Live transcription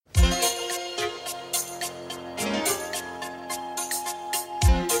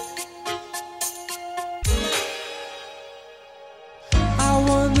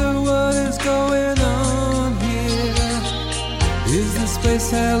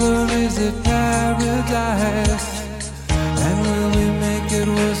place hell or is it paradise? And will we make it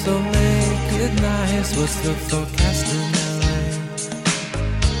worse or make it nice? What's the forecast in LA?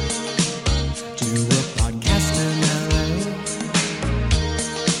 Do a podcast in LA?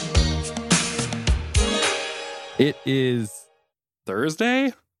 It is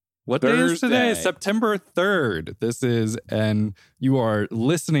Thursday? What day is today? September 3rd. And you are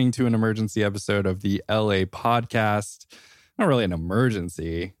listening to an emergency episode of the LA podcast. Not really an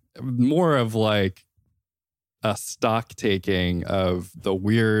emergency, more of like a stock taking of the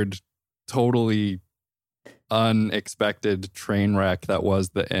weird, totally unexpected train wreck that was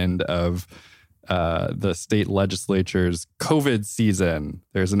the end of the state legislature's COVID season.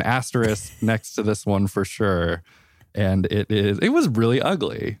 There's an asterisk next to this one for sure. And it was really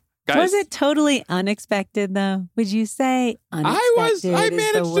ugly. Guys, was it totally unexpected though? Would you say unexpected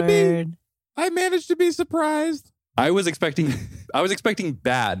I managed to be surprised. I was expecting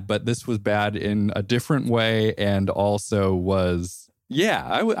bad, but this was bad in a different way, and also was,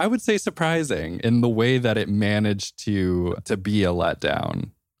 I would say surprising in the way that it managed to be a letdown.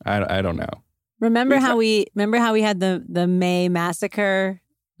 I don't know. Remember how we had the May massacre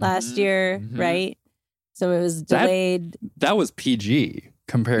last year, right? So it was delayed. That was PG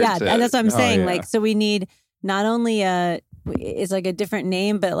compared to... Yeah, that's what I'm saying. Yeah. Like, so we need not only it's like a different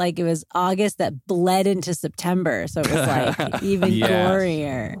name, but like it was August that bled into September. So it was like even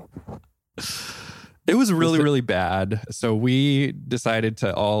gorier. It was really, really bad. So we decided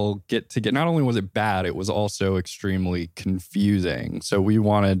to all get together. Not only was it bad, it was also extremely confusing. So we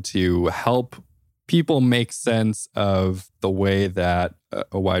wanted to help people make sense of the way that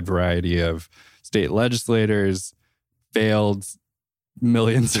a wide variety of state legislators failed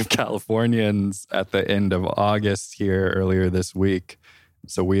millions of Californians at the end of August here earlier this week.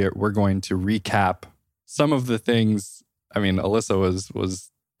 So we're going to recap some of the things. I mean, Alissa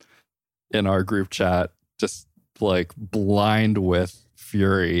was in our group chat just like blind with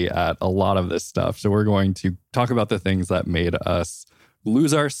fury at a lot of this stuff. So we're going to talk about the things that made us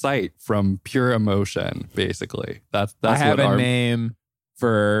lose our sight from pure emotion, basically. That's I have a name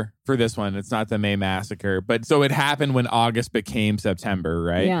for this one. It's not the May massacre, but so it happened when August became September,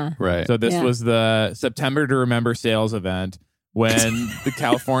 right? Yeah. Right. So this was the September to Remember sales event when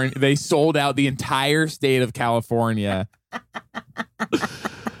they sold out the entire state of California.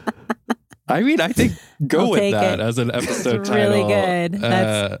 I mean, I think go with that as an episode title. Really good.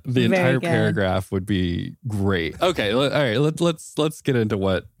 That's the entire good. paragraph would be great. Okay, all right. Let's get into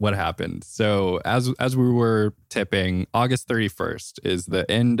what happened. So as we were tipping, August 31st is the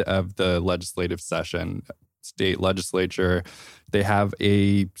end of the legislative session. State legislature, they have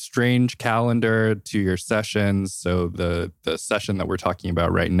a strange calendar to your sessions. So the session that we're talking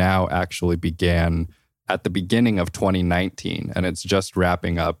about right now actually began at the beginning of 2019, and it's just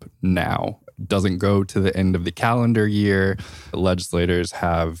wrapping up now. It doesn't go to the end of the calendar year. Legislators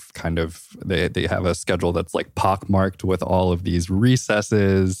have they have a schedule that's like pockmarked with all of these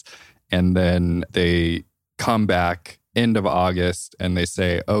recesses, and then they come back end of August and they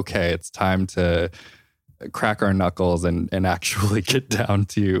say, okay, it's time to crack our knuckles and actually get down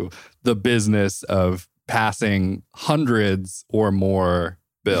to the business of passing hundreds or more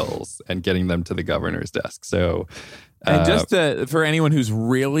bills and getting them to the governor's desk. So, and just for anyone who's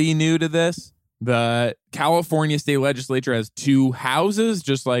really new to this, the California state legislature has two houses,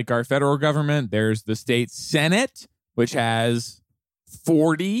 just like our federal government. There's the state Senate, which has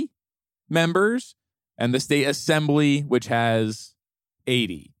 40 members, and the state assembly, which has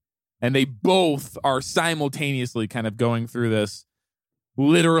 80. And they both are simultaneously kind of going through this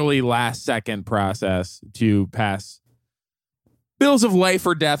literally last second process to pass bills of life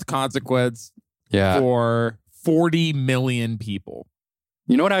or death consequence for 40 million people.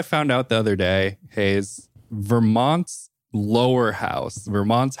 You know what I found out the other day, Hayes? Vermont's lower house,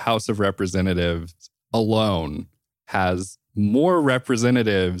 Vermont's House of Representatives alone has more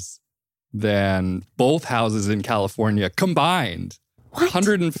representatives than both houses in California combined. What?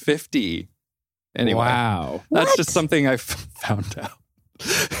 150. Anyway, wow. That's just something I found out.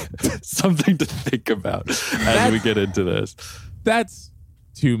 Something to think about as we get into this. That's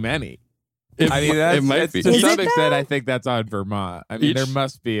too many. It might be. To some extent, I think that's on Vermont. I mean, there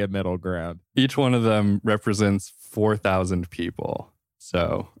must be a middle ground. Each one of them represents 4,000 people.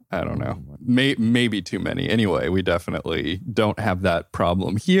 So, I don't know. Maybe too many. Anyway, we definitely don't have that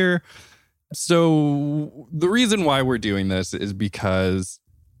problem here. So, the reason why we're doing this is because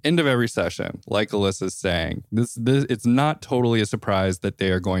end of every session, like Alyssa's saying, this it's not totally a surprise that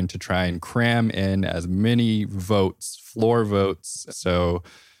they are going to try and cram in as many votes, floor votes. So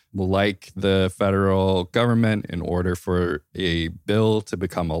like the federal government, in order for a bill to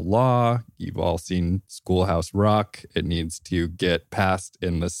become a law, you've all seen Schoolhouse Rock, it needs to get passed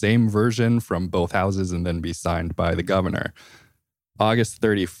in the same version from both houses and then be signed by the governor. August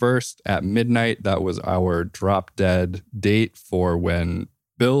 31st at midnight, that was our drop dead date for when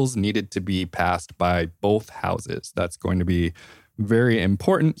bills needed to be passed by both houses. That's going to be very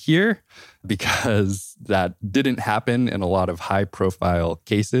important here because that didn't happen in a lot of high-profile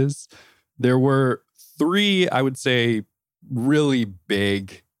cases. There were three, I would say, really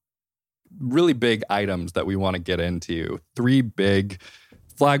big items that we want to get into. Three big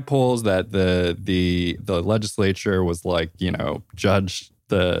flagpoles that the legislature was like, judge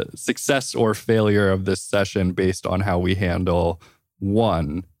the success or failure of this session based on how we handle.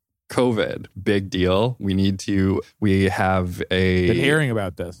 One, COVID, big deal. We have been hearing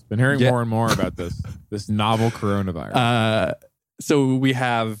about this. Been hearing more and more about this novel coronavirus. So we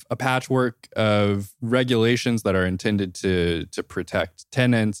have a patchwork of regulations that are intended to protect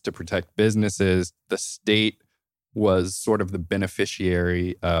tenants, to protect businesses. The state was sort of the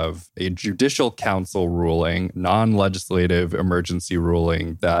beneficiary of a judicial council ruling, non-legislative emergency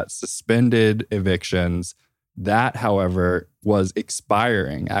ruling that suspended evictions. That, however, was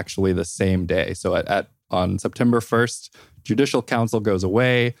expiring actually the same day. So on September 1st, Judicial Council goes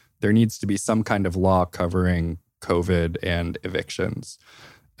away. There needs to be some kind of law covering COVID and evictions.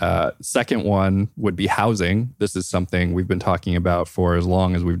 Second one would be housing. This is something we've been talking about for as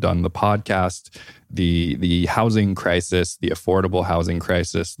long as we've done the podcast. The housing crisis, the affordable housing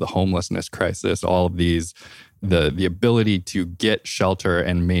crisis, the homelessness crisis, all of these, the ability to get shelter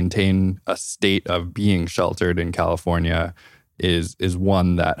and maintain a state of being sheltered in California is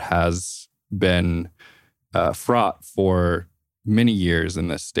one that has been fraught for many years in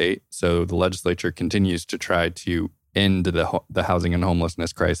this state. So the legislature continues to try to end the housing and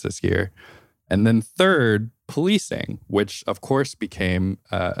homelessness crisis here. And then third, policing, which of course became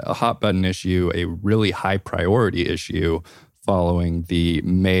a hot button issue, a really high priority issue following the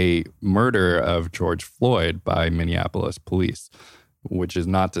May murder of George Floyd by Minneapolis police, which is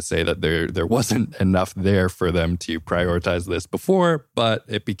not to say that there wasn't enough there for them to prioritize this before, but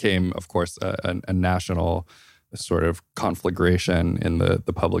it became, of course, a national sort of conflagration in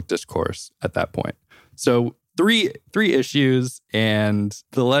the public discourse at that point. So three issues, and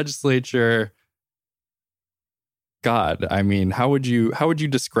the legislature, God, I mean, how would you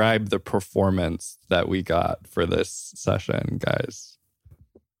describe the performance that we got for this session, guys?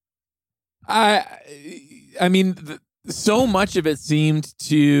 I mean, so much of it seemed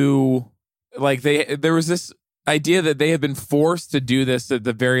to like there was this idea that they had been forced to do this at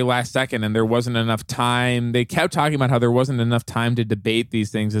the very last second, and there wasn't enough time. They kept talking about how there wasn't enough time to debate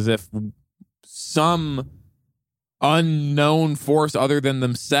these things, as if some unknown force other than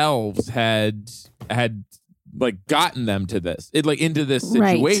themselves had like gotten them to this, into this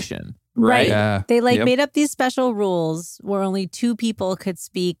situation. Right. Yeah. They made up these special rules where only two people could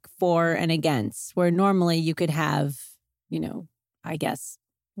speak for and against, where normally you could have, I guess,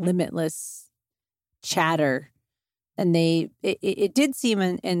 limitless chatter. And it did seem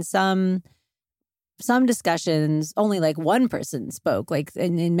in some discussions, only like one person spoke. Like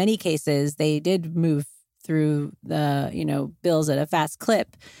in many cases, they did move through the, bills at a fast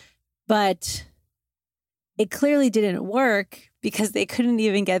clip, but it clearly didn't work because they couldn't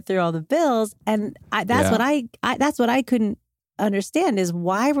even get through all the bills. And that's what I couldn't understand is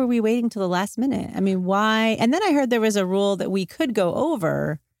why were we waiting till the last minute? I mean, why? And then I heard there was a rule that we could go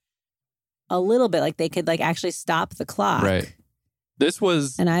over a little bit, like they could actually stop the clock. Right. This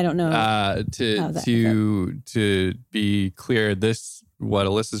was, and I don't know to be clear, what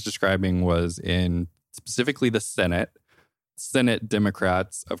Alyssa's describing was in specifically the Senate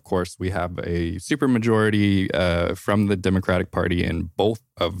Democrats. Of course, we have a supermajority from the Democratic Party in both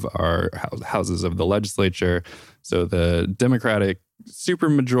of our houses of the legislature. So the Democratic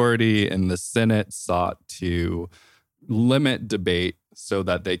supermajority in the Senate sought to limit debate so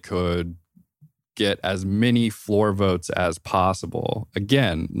that they could get as many floor votes as possible.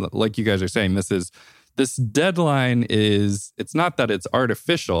 Again, like you guys are saying, this deadline it's not that it's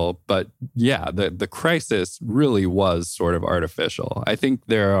artificial, but yeah, the crisis really was sort of artificial. I think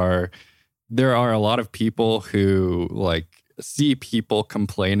there are a lot of people who see people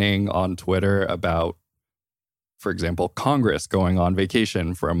complaining on Twitter about, for example, Congress going on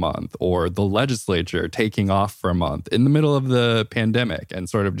vacation for a month or the legislature taking off for a month in the middle of the pandemic and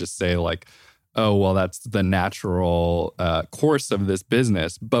sort of just say oh, well, that's the natural course of this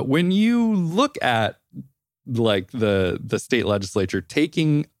business. But when you look at the state legislature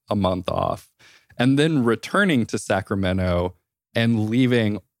taking a month off and then returning to Sacramento and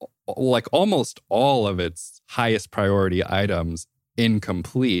leaving like almost all of its highest priority items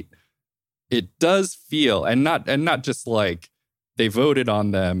incomplete, it does feel, and not just like they voted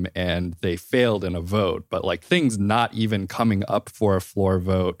on them and they failed in a vote, but like things not even coming up for a floor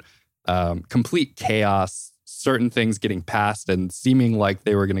vote, complete chaos, certain things getting passed and seeming like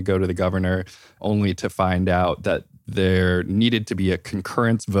they were going to go to the governor, only to find out that there needed to be a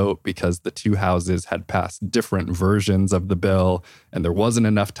concurrence vote because the two houses had passed different versions of the bill and there wasn't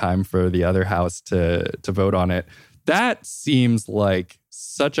enough time for the other house to vote on it. That seems like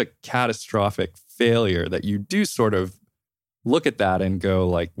such a catastrophic failure that you do sort of look at that and go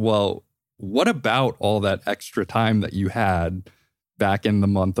like, well, what about all that extra time that you had back in the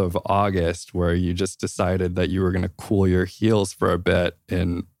month of August where you just decided that you were going to cool your heels for a bit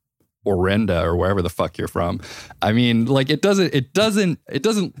in Orinda or wherever the fuck you're from? I mean, like it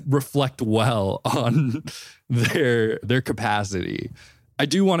doesn't reflect well on their capacity. I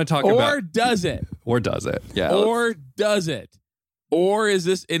do want to talk about... Or does it? Or does it? Yeah. Or does it? Or is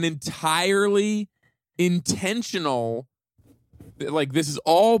this an entirely intentional, like this is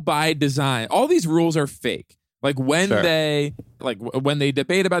all by design? All these rules are fake. Like when they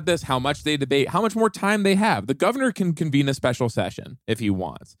debate about this, how much they debate, how much more time they have. The governor can convene a special session if he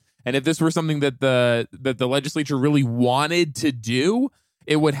wants. And if this were something that the legislature really wanted to do,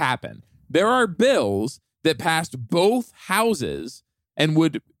 it would happen. There are bills that passed both houses and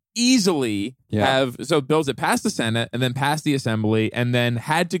would easily have, so bills that passed the Senate and then passed the Assembly and then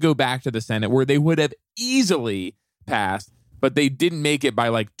had to go back to the Senate where they would have easily passed, but they didn't make it by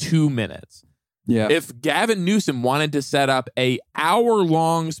like 2 minutes. Yeah. If Gavin Newsom wanted to set up a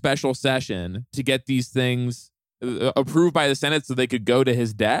hour-long special session to get these things approved by the Senate so they could go to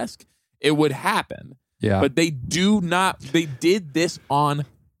his desk, it would happen. Yeah. But they do not. They did this on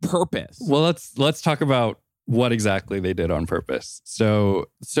purpose. Well, let's talk about what exactly they did on purpose. So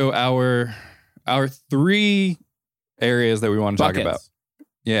our three areas that we want to talk about.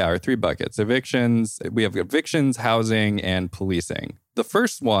 Yeah, our three buckets. Evictions. We have evictions, housing, and policing. The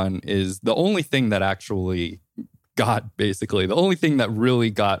first one is the only thing that actually got, basically, the only thing that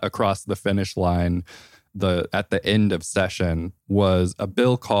really got across the finish line at the end of session was a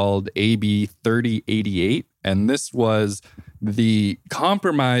bill called AB 3088. And this was the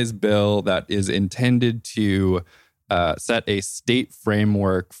compromise bill that is intended to set a state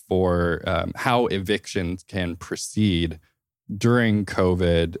framework for how evictions can proceed during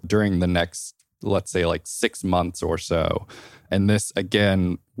COVID, during the next, let's say, like 6 months or so. And this,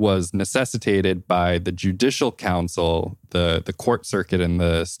 again, was necessitated by the Judicial Council, the court circuit in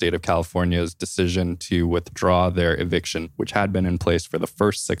the state of California's decision to withdraw their eviction, which had been in place for the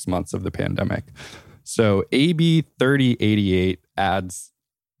first 6 months of the pandemic. So AB 3088 adds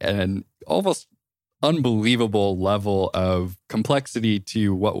an almost unbelievable level of complexity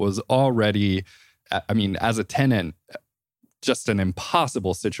to what was already, I mean, as a tenant, just an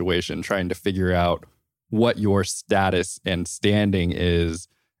impossible situation trying to figure out what your status and standing is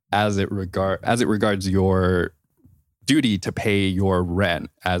as it regards your duty to pay your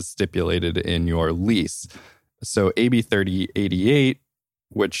rent as stipulated in your lease. So AB 3088,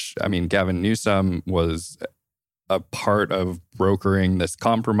 which, I mean, Gavin Newsom was a part of brokering this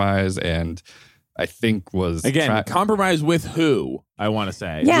compromise and I think was... Again, compromise with who, I want to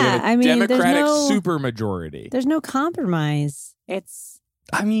say. Yeah, I mean, Democratic supermajority. There's no compromise.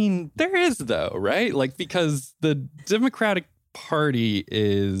 I mean, there is though, right? Like, because the Democratic Party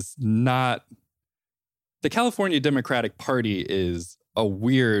is not... The California Democratic Party is a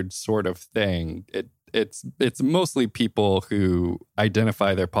weird sort of thing. It's mostly people who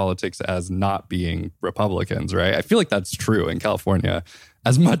identify their politics as not being Republicans, right? I feel like that's true in California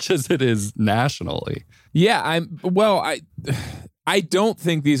as much as it is nationally. Yeah, I don't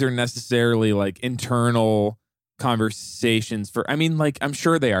think these are necessarily like internal conversations for, I mean, like, I'm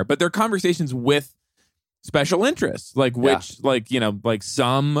sure they are, but they're conversations with special interests, like which, like, you know, like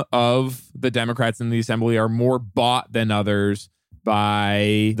some of the Democrats in the Assembly are more bought than others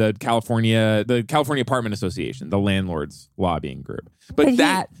by the California Apartment Association, the landlords lobbying group. But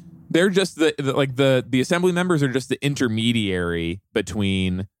they're just the Assembly members are just the intermediary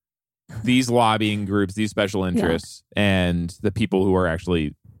between these lobbying groups, these special interests, and the people who are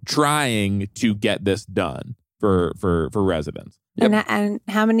actually trying to get this done for residents. Yep. And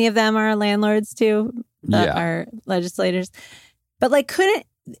how many of them are landlords too? Are legislators? But like,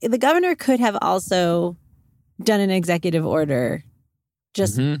 the governor could have also done an executive order,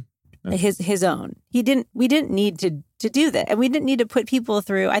 just his own. We didn't need to do that, and we didn't need to put people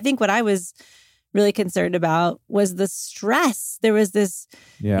through. I think what I was really concerned about was the stress. There was this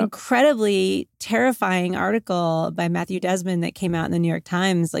incredibly terrifying article by Matthew Desmond that came out in the New York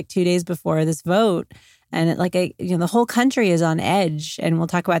Times like 2 days before this vote. And the whole country is on edge. And we'll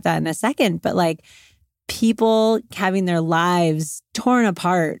talk about that in a second. But like people having their lives torn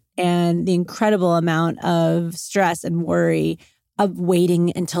apart and the incredible amount of stress and worry of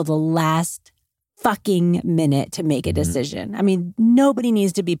waiting until the last fucking minute to make a decision. I mean, nobody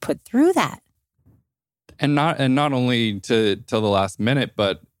needs to be put through that. And not only till the last minute,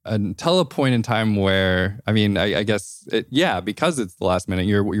 but until a point in time where, I mean, I guess, because it's the last minute,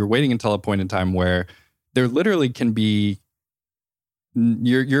 you're waiting until a point in time where there literally can be,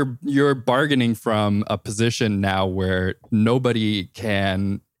 you're bargaining from a position now where nobody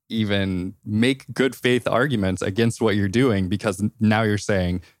can even make good faith arguments against what you're doing, because now you're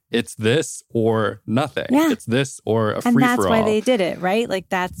saying it's this or nothing. Yeah. It's this or a free-for-all. And that's why they did it, right? Like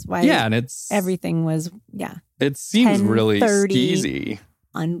that's why and it's everything was, It seems really skeezy.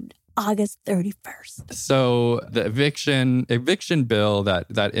 On August 31st. So the eviction bill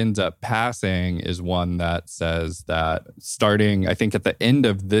that ends up passing is one that says that starting, I think at the end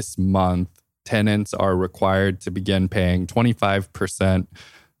of this month, tenants are required to begin paying 25%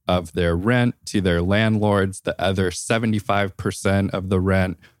 of their rent to their landlords. The other 75% of the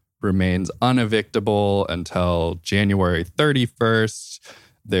rent remains unevictable until January 31st.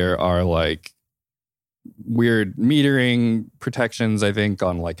 There are like weird metering protections, I think,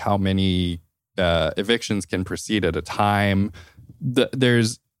 on like how many evictions can proceed at a time.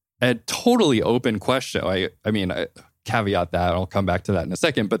 There's a totally open question. I caveat that, I'll come back to that in a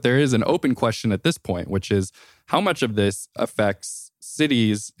second, but there is an open question at this point, which is how much of this affects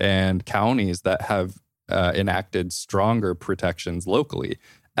cities and counties that have enacted stronger protections locally.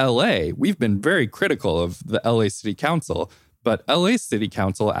 LA, we've been very critical of the LA City Council, but LA City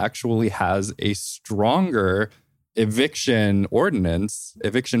Council actually has a stronger eviction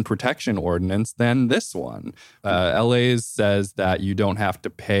protection ordinance than this one. LA says that you don't have to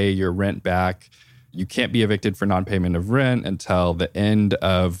pay your rent back. You can't be evicted for non-payment of rent until the end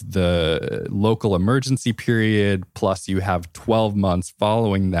of the local emergency period, plus you have 12 months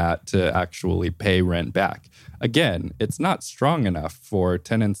following that to actually pay rent back. Again, it's not strong enough for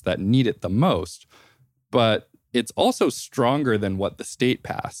tenants that need it the most, but it's also stronger than what the state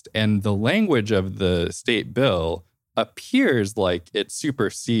passed. And the language of the state bill appears like it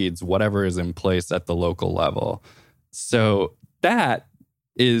supersedes whatever is in place at the local level. So that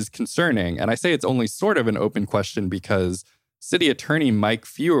is concerning. And I say it's only sort of an open question because City Attorney Mike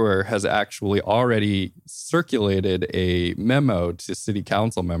Feuer has actually already circulated a memo to city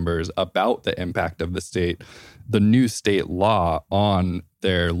council members about the impact of the new state law on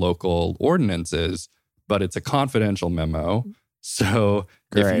their local ordinances, but it's a confidential memo. So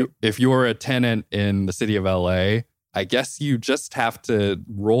if you're a tenant in the city of LA, I guess you just have to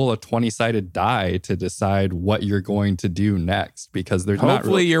roll a 20-sided die to decide what you're going to do next, because there's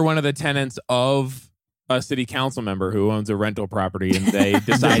hopefully you're one of the tenants of a city council member who owns a rental property and they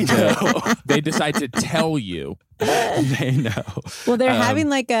decide to tell you. They know. Well, they're having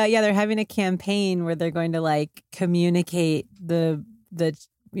they're having a campaign where they're going to like communicate the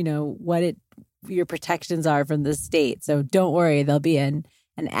your protections are from the state. So don't worry, there'll be an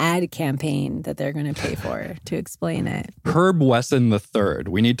ad campaign that they're going to pay for to explain it. Herb Wesson III.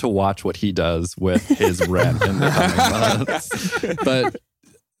 We need to watch what he does with his rent in the coming months. But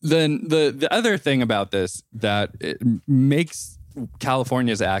then the other thing about this that it makes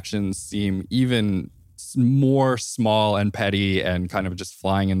California's actions seem even more small and petty and kind of just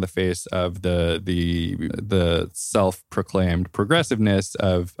flying in the face of the self-proclaimed progressiveness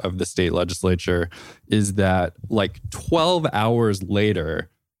of the state legislature is that like 12 hours later,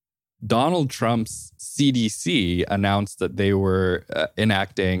 Donald Trump's CDC announced that they were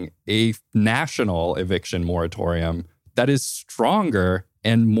enacting a national eviction moratorium that is stronger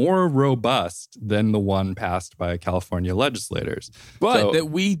and more robust than the one passed by California legislators. But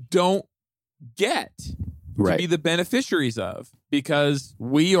that we don't get to be the beneficiaries of, because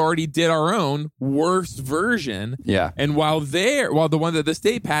we already did our own worst version. Yeah. And while the one that the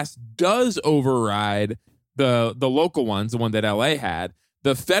state passed does override the local ones, the one that LA had,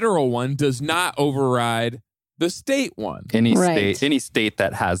 the federal one does not override the state one. Any state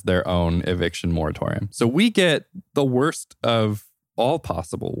that has their own eviction moratorium. So we get the worst of all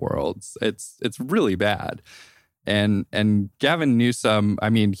possible worlds. It's really bad. And Gavin Newsom, I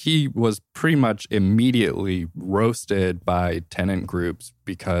mean, he was pretty much immediately roasted by tenant groups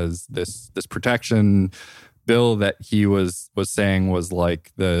because this protection bill that he was saying was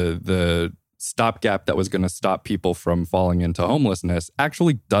like the stopgap that was going to stop people from falling into homelessness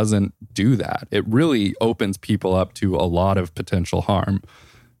actually doesn't do that. It really opens people up to a lot of potential harm.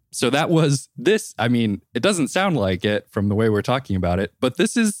 So that was this. I mean, it doesn't sound like it from the way we're talking about it, but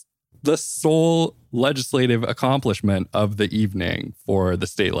this is the sole legislative accomplishment of the evening for the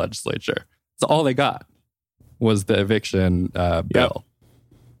state legislature. It's all they got was the eviction bill. Yep.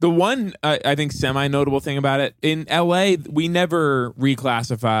 The one, I think, semi-notable thing about it, in LA, we never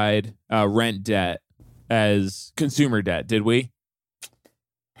reclassified rent debt as consumer debt, did we?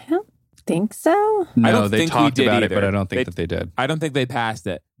 I don't think so. No, they talked about it, but I don't think that they did. I don't think they passed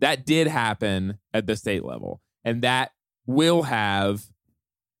it. That did happen at the state level. And that will have,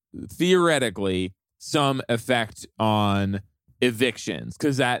 theoretically, some effect on evictions.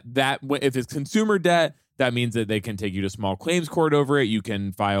 Because that if it's consumer debt, that means that they can take you to small claims court over it. You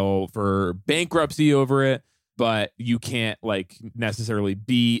can file for bankruptcy over it, but you can't necessarily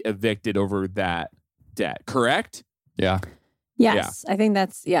be evicted over that debt. Correct? Yeah. Yes, I think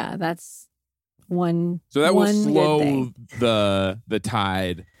that's one. So that will one good slow thing. the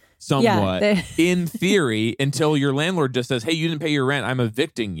tide somewhat, in theory, until your landlord just says, "Hey, you didn't pay your rent. I'm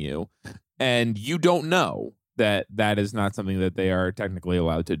evicting you," and you don't know that is not something that they are technically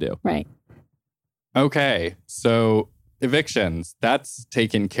allowed to do. Right. Okay, so evictions, that's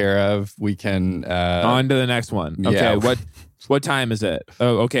taken care of. We can on to the next one. Okay, yeah. What time is it?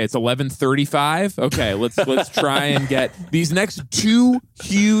 Oh, okay, it's 11:35. Okay, let's try and get these next two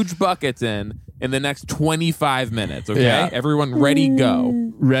huge buckets in the next 25 minutes. Okay, Yeah. Everyone, ready, go.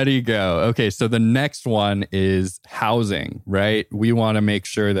 Ready, go. Okay, so the next one is housing, right? We want to make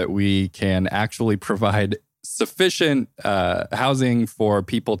sure that we can actually provide sufficient housing for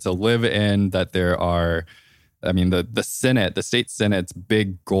people to live in, that there are, I mean, the state Senate's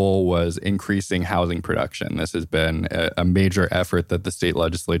big goal was increasing housing production. This has been a major effort that the state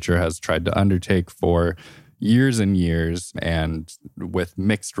legislature has tried to undertake for years and years, and with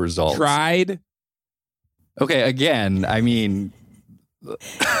mixed results. Tried? Okay, again, I mean...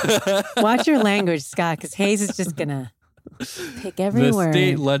 Watch your language, Scott, because Hayes is just going to pick every the word.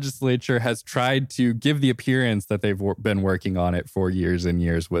 state legislature has tried to give the appearance that they've been working on it for years and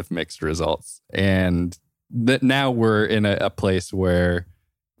years with mixed results. And that now we're in a place where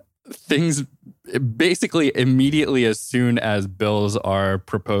things basically immediately, as soon as bills are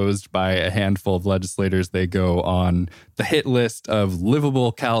proposed by a handful of legislators, they go on the hit list of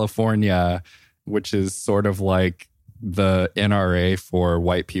Livable California, which is sort of like the NRA for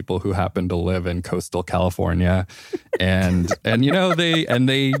white people who happen to live in coastal California. And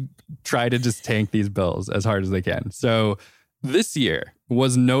they try to just tank these bills as hard as they can. So this year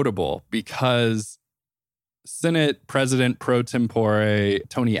was notable because Senate President pro tempore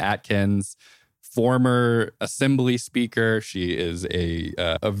Toni Atkins, former Assembly Speaker, she is a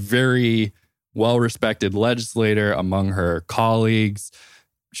very well-respected legislator among her colleagues.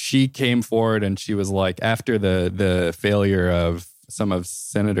 She came forward and she was like, after the failure of some of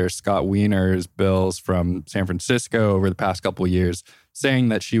Senator Scott Wiener's bills from San Francisco over the past couple of years, saying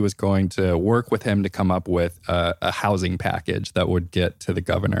that she was going to work with him to come up with a housing package that would get to the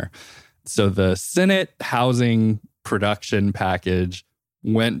governor. So the Senate housing production package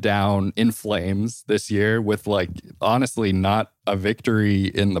went down in flames this year with, honestly, not a victory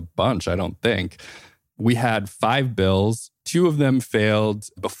in the bunch, I don't think. We had 5 bills. 2 of them failed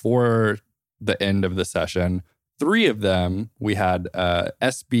before the end of the session. 3 of them, we had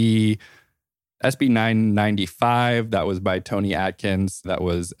SB 995, that was by Toni Atkins. That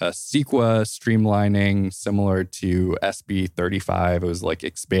was a CEQA streamlining similar to SB 35. It was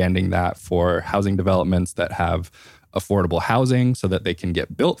expanding that for housing developments that have affordable housing so that they can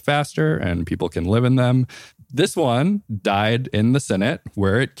get built faster and people can live in them. This one died in the Senate,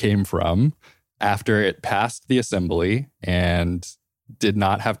 where it came from, after it passed the Assembly and did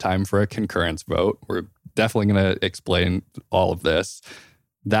not have time for a concurrence vote. We're definitely going to explain all of this.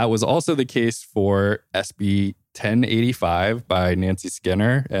 That was also the case for SB 1085 by Nancy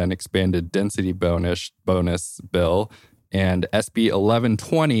Skinner, an expanded density bonus bill, and SB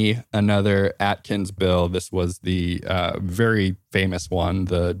 1120, another Atkins bill. This was the very famous one,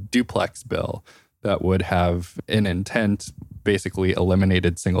 the duplex bill, that would have an intent basically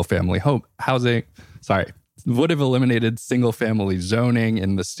eliminated single-family housing. Would have eliminated single-family zoning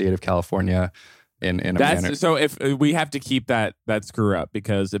in the state of California in a manner. So if we have to keep that screw up,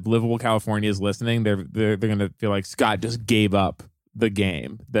 because if Livable California is listening, they're going to feel like Scott just gave up the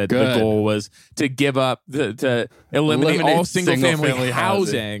game. That the goal was to give up to eliminate all single-family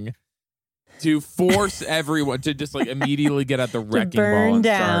housing. to force everyone to just like immediately get out the wrecking ball burn and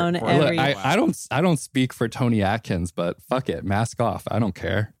down start. every- Look, I don't speak for Tony Atkins, but fuck it, mask off. I don't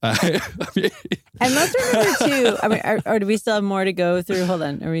care. And let's remember too. I mean, or do we still have more to go through? Hold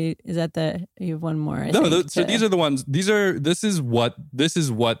on. You have one more? So these are the ones. This is what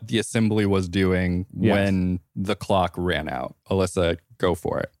the assembly was doing when the clock ran out. Alissa, go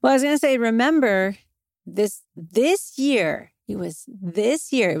for it. Well, I was going to say, remember this year. It was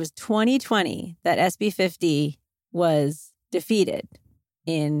 2020 that SB 50 was defeated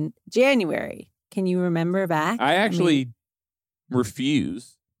in January. Can you remember back? I actually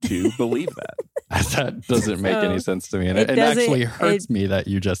refuse to believe that. That doesn't make any sense to me. And it doesn't- actually hurts me that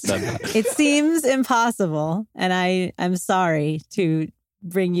you just said that. It seems impossible, and I'm sorry to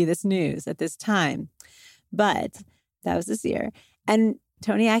bring you this news at this time, but that was this year. And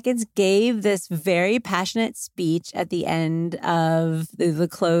Tony Atkins gave this very passionate speech at the end of the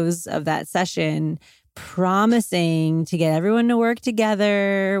close of that session, promising to get everyone to work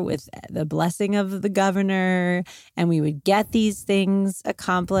together with the blessing of the governor, and we would get these things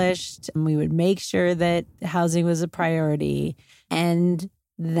accomplished, and we would make sure that housing was a priority. And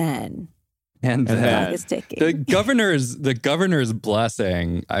then And the then clock is ticking. the governor's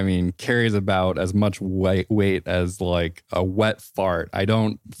blessing, I mean, carries about as much weight as like a wet fart. I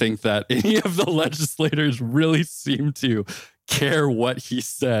don't think that any of the legislators really seem to care what he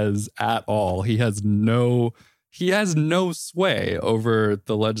says at all. He has no sway over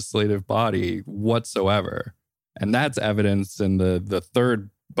the legislative body whatsoever. And that's evidenced in the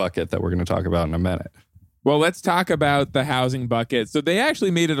third bucket that we're going to talk about in a minute. Well, let's talk about the housing bucket. So they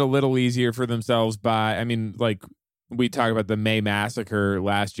actually made it a little easier for themselves by, I mean, like we talked about the May massacre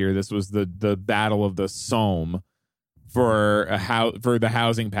last year. This was the Battle of the Somme for the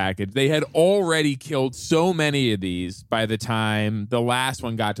housing package. They had already killed so many of these by the time the last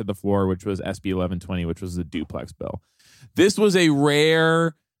one got to the floor, which was SB 1120, which was the duplex bill. This was a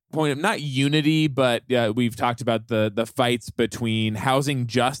rare point of not unity, but we've talked about the fights between housing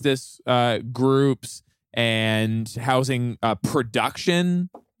justice groups and housing production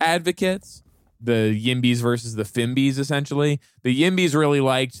advocates, the Yimbies versus the Fimbies, essentially. The Yimbies really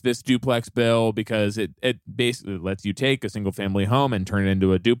liked this duplex bill because it basically lets you take a single family home and turn it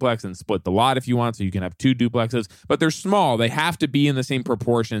into a duplex and split the lot if you want, so you can have two duplexes. But they're small. They have to be in the same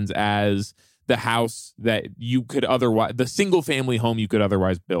proportions as the house that you could otherwise, the single family home you could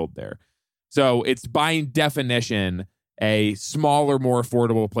otherwise build there. So it's by definition a smaller, more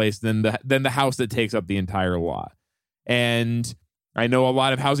affordable place than the house that takes up the entire lot. And I know a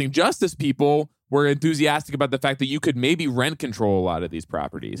lot of housing justice people were enthusiastic about the fact that you could maybe rent control a lot of these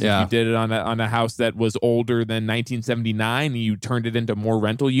properties. Yeah. If you did it on a house that was older than 1979 and you turned it into more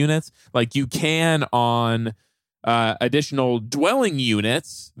rental units, like you can on additional dwelling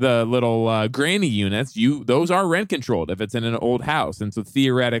units, the little granny units, those are rent controlled if it's in an old house. And so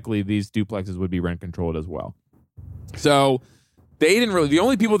theoretically, these duplexes would be rent controlled as well. So they didn't really, the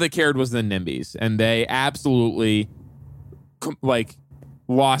only people that cared was the NIMBYs, and they absolutely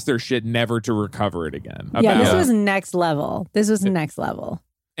lost their shit never to recover it again. This was next level. Next level.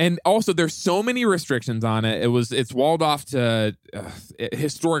 And also there's so many restrictions on it. It's walled off to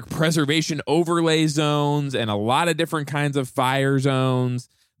historic preservation overlay zones and a lot of different kinds of fire zones.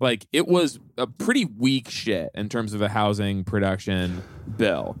 Like, it was a pretty weak shit in terms of a housing production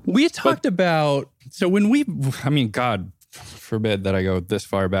bill. We talked about, so when God forbid that I go this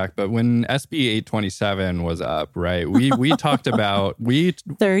far back, but when SB 827 was up, right, we talked about,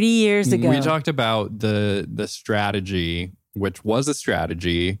 30 years ago. We talked about the strategy, which was a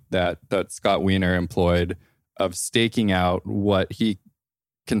strategy that Scott Wiener employed of staking out what he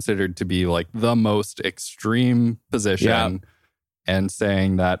considered to be like the most extreme position. Yeah. And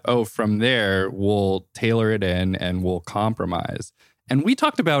saying that, from there, we'll tailor it in and we'll compromise. And we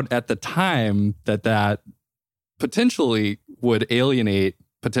talked about at the time that potentially would alienate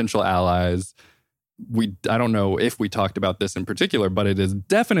potential allies. I don't know if we talked about this in particular, but it has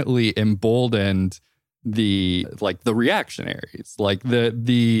definitely emboldened the reactionaries, like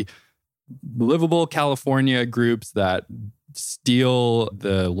the livable California groups that steal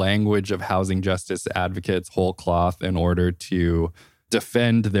the language of housing justice advocates whole cloth in order to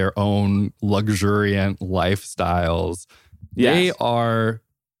defend their own luxuriant lifestyles. Yes. They are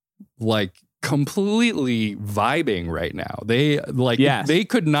like completely vibing right now. They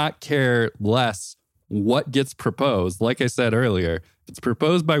could not care less what gets proposed. Like I said earlier, if it's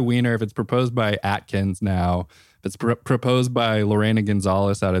proposed by Wiener, if it's proposed by Atkins now, if it's proposed by Lorena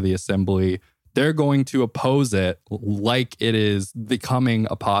Gonzalez out of the Assembly, they're going to oppose it like it is the coming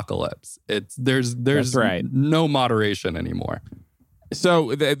apocalypse. There's right. No moderation anymore.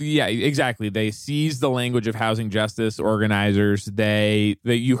 So, yeah, exactly. They seized the language of housing justice organizers.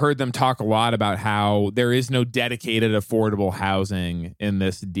 You heard them talk a lot about how there is no dedicated affordable housing in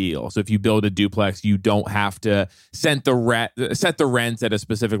this deal. So if you build a duplex, you don't have to set the rents at a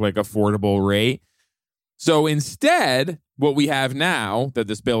specific like affordable rate. So instead, what we have now that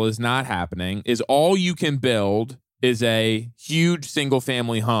this bill is not happening is all you can build is a huge single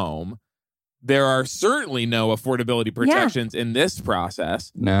family home. There are certainly no affordability protections in this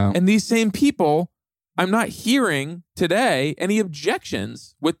process. No. And these same people, I'm not hearing today any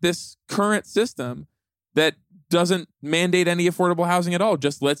objections with this current system that doesn't mandate any affordable housing at all,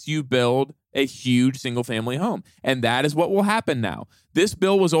 just lets you build a huge single family home. And that is what will happen now. This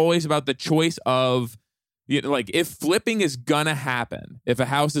bill was always about the choice of, like, if flipping is going to happen, if a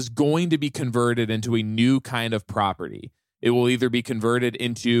house is going to be converted into a new kind of property, it will either be converted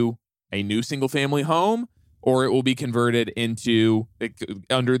into a new single family home, or it will be converted into,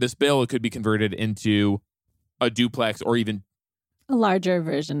 under this bill, it could be converted into a duplex or even a larger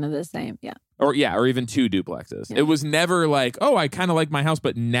version of the same. Yeah. Or even two duplexes. Yeah. It was never like, oh, I kind of like my house,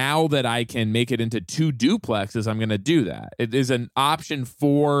 but now that I can make it into two duplexes, I'm going to do that. It is an option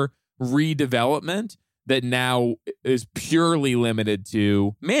for redevelopment that now is purely limited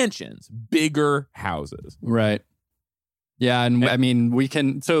to mansions, bigger houses. Right. Yeah. And I mean, we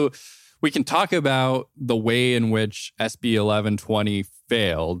can talk about the way in which SB 1120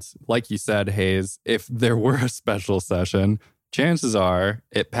 failed. Like you said, Hayes, if there were a special session, chances are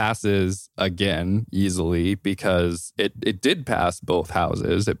it passes again easily because it did pass both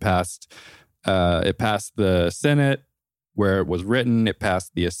houses. It passed the Senate where it was written. It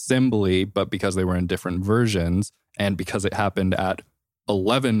passed the Assembly, but because they were in different versions and because it happened at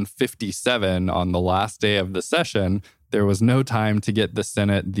 11:57 on the last day of the session, there was no time to get the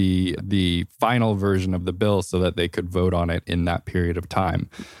Senate the final version of the bill so that they could vote on it in that period of time.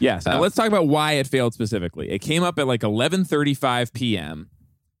 Yes. Now let's talk about why it failed specifically. It came up at like 11:35 p.m.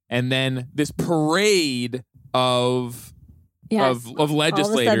 and then this parade of legislators.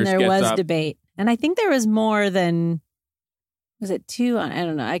 All of a sudden there was debate. And I think there was more than, was it two? I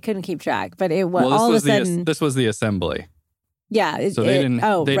don't know. I couldn't keep track, but it was all of a sudden. This was the Assembly. Yeah. So they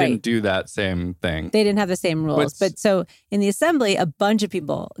didn't do that same thing. They didn't have the same rules. But so in the Assembly, a bunch of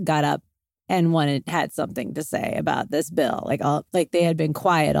people got up and had something to say about this bill. Like they had been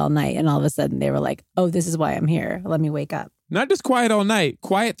quiet all night and all of a sudden they were like, oh, this is why I'm here. Let me wake up. Not just quiet all night,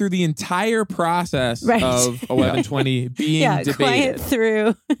 quiet through the entire process of 1120 being debated. Quiet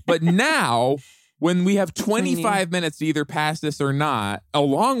through. But now, when we have 25 minutes to either pass this or not,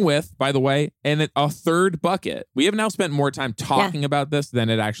 along with, by the way, a third bucket. We have now spent more time talking about this than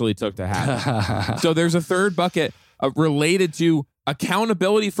it actually took to happen. So there's a third bucket related to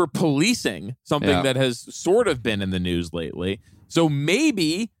accountability for policing, something that has sort of been in the news lately. So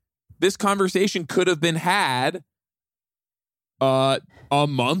maybe this conversation could have been had a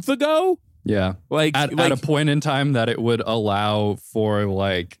month ago. Yeah. At a point in time that it would allow for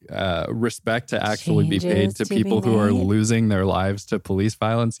respect to actually be paid to people who are losing their lives to police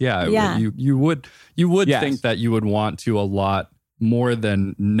violence. Yeah. You would think that you would want to allot more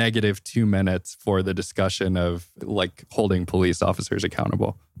than -2 minutes for the discussion of holding police officers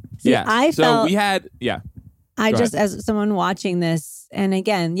accountable. As someone watching this, and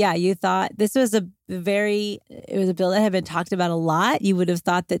again, you thought this was it was a bill that had been talked about a lot. You would have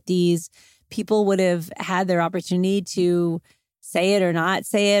thought that these people would have had their opportunity to say it or not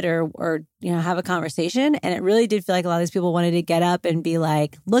say it or have a conversation. And it really did feel like a lot of these people wanted to get up and be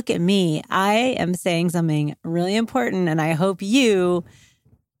like, look at me. I am saying something really important. And I hope you,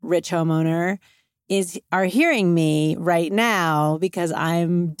 rich homeowner, are hearing me right now because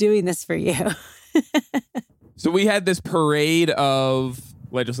I'm doing this for you. So we had this parade of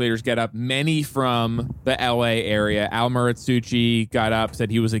legislators get up, many from the LA area. Al Muratsuchi got up, said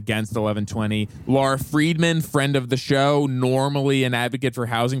he was against 1120. Laura Friedman, friend of the show, normally an advocate for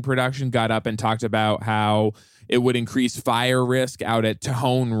housing production, got up and talked about how it would increase fire risk out at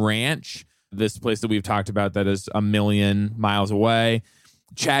Tejon Ranch, this place that we've talked about that is 1 million miles away.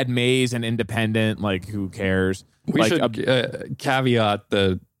 Chad Mays, an independent, who cares? We should caveat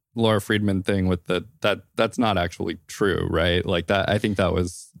the Laura Friedman thing with that's not actually true, right? That I think that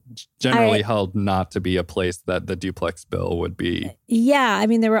was generally held not to be a place that the duplex bill would be. Yeah, I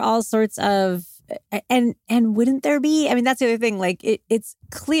mean there were all sorts of and wouldn't there be? I mean that's the other thing. It's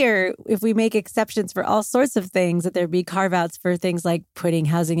clear if we make exceptions for all sorts of things that there'd be carve outs for things like putting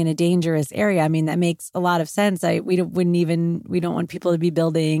housing in a dangerous area. I mean that makes a lot of sense. We don't want people to be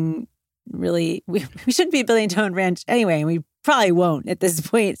building. Really, we shouldn't be building Tejon Ranch anyway. We probably won't at this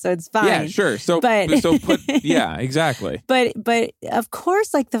point, so it's fine. Yeah, sure. Yeah, exactly. But of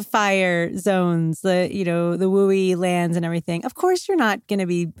course, like the fire zones, the WUI lands and everything. Of course, you're not going to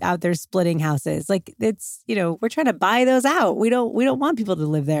be out there splitting houses. Like it's we're trying to buy those out. We don't want people to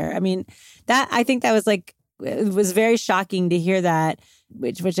live there. I mean, I think that was like it was very shocking to hear that,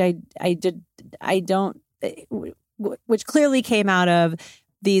 which clearly came out of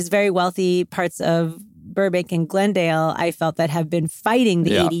these very wealthy parts of Burbank and Glendale, I felt, that have been fighting the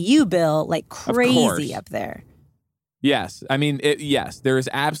ADU bill like crazy up there. Yes. I mean, yes, there is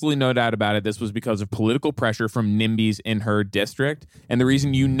absolutely no doubt about it. This was because of political pressure from NIMBYs in her district. And the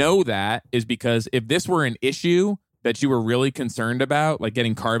reason you know that is because if this were an issue that you were really concerned about, like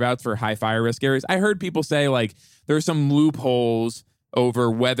getting carve-outs for high fire risk areas, I heard people say like there's some loopholes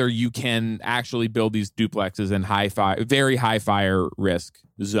over whether you can actually build these duplexes in very high fire risk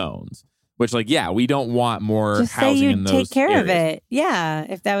zones. Which, like, yeah, we don't want more just housing in those take care areas. of it. Yeah,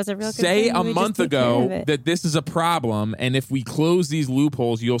 if that was a real concern, say a month ago that this is a problem, and if we close these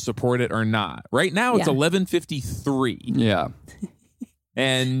loopholes, you'll support it or not. Right now, it's 11:53. Yeah,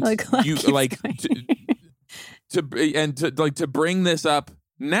 and you like to bring this up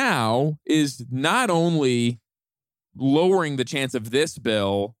now is not only lowering the chance of this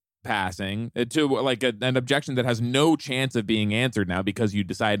bill passing to like an objection that has no chance of being answered now because you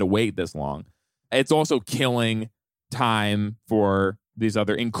decided to wait this long. It's also killing time for these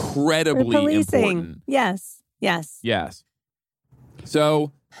other incredibly important. Yes.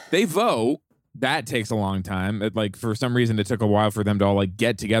 So they vote. That takes a long time. Like for some reason, it took a while for them to all like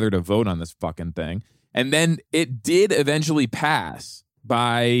get together to vote on this fucking thing. And then it did eventually pass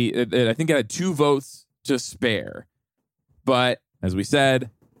by, I think it had 2 votes to spare. But as we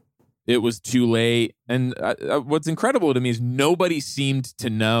said, it was too late. And what's incredible to me is nobody seemed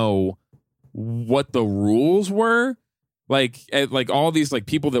to know what the rules were. Like all these like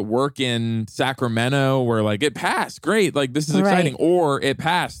people that work in Sacramento were like, it passed. Great. Like, this is exciting. Right. Or it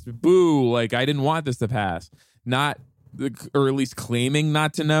passed. Boo. Like, I didn't want this to pass. Or at least claiming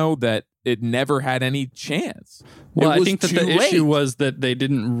not to know that it never had any chance. Well, I think that the issue was that they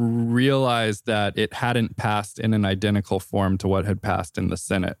didn't realize that it hadn't passed in an identical form to what had passed in the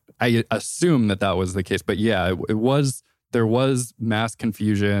Senate. I assume that was the case. But yeah, there was mass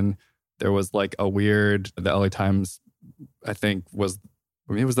confusion. There was like the LA Times, I think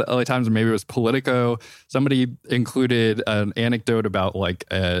maybe it was the LA Times or maybe it was Politico. Somebody included an anecdote about like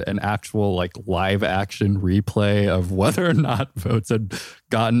an actual like live action replay of whether or not votes had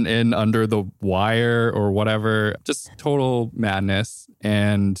gotten in under the wire or whatever. Just total madness.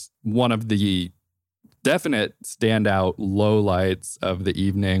 And one of the definite standout lowlights of the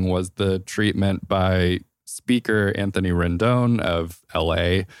evening was the treatment by Speaker Anthony Rendon of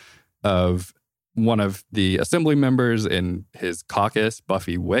LA of one of the assembly members in his caucus,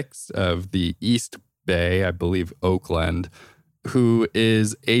 Buffy Wicks of the East Bay, I believe Oakland, who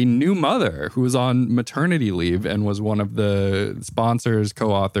is a new mother who was on maternity leave and was one of the sponsors,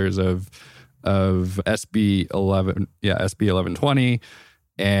 co-authors of SB 1120,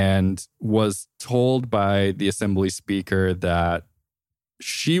 and was told by the assembly speaker that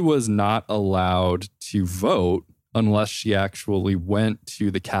she was not allowed to vote unless she actually went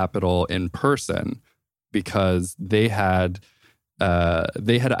to the Capitol in person, because they had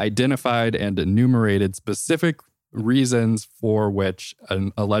identified and enumerated specific reasons for which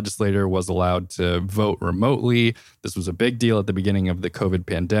a legislator was allowed to vote remotely. This was a big deal at the beginning of the COVID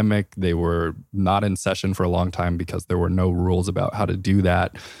pandemic. They were not in session for a long time because there were no rules about how to do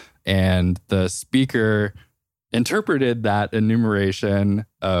that. And the speaker interpreted that enumeration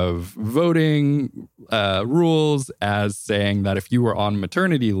of voting rules as saying that if you were on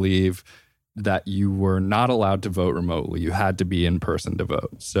maternity leave, that you were not allowed to vote remotely. You had to be in person to vote.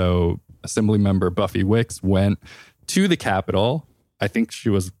 So Assemblymember Buffy Wicks went to the Capitol. I think she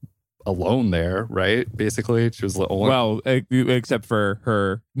was alone there, right? Basically, she was except for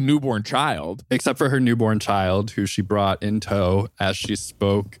her newborn child. Except for her newborn child, who she brought in tow as she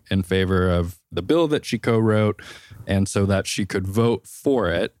spoke in favor of the bill that she co-wrote, and so that she could vote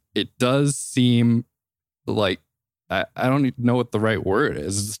for it. It does seem like, I don't even know what the right word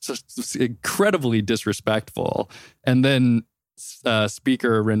is. It's just incredibly disrespectful. And then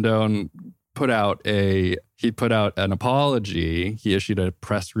Speaker Rendon put out an apology. He issued a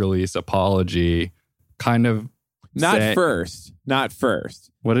press release apology, kind of Not first.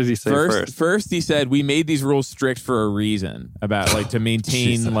 What did he say first? First, he said, we made these rules strict for a reason, about like to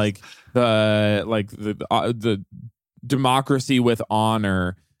maintain the democracy with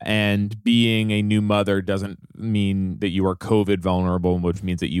honor, and being a new mother doesn't mean that you are COVID vulnerable, which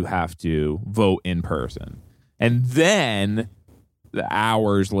means that you have to vote in person. And then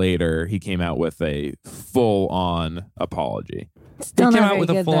hours later, he came out with a full-on apology. Still he came not out with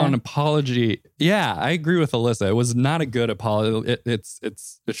very a good, full-on though. apology. Yeah, I agree with Alissa. It was not a good apology.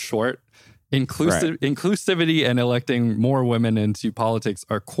 It's short. Inclusivity and electing more women into politics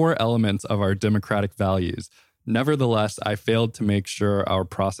are core elements of our democratic values. Nevertheless, I failed to make sure our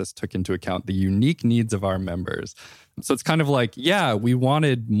process took into account the unique needs of our members. So it's kind of like, yeah, we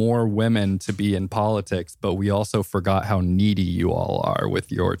wanted more women to be in politics, but we also forgot how needy you all are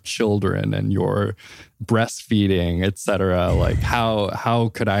with your children and your breastfeeding, etc. Like, how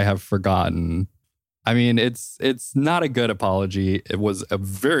could I have forgotten? I mean, it's not a good apology. It was a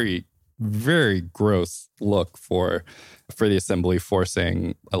very, very gross look for the assembly,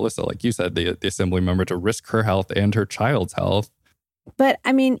 forcing Alissa, like you said, the assembly member to risk her health and her child's health. But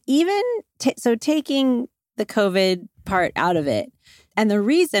I mean, even so, taking the COVID part out of it, and the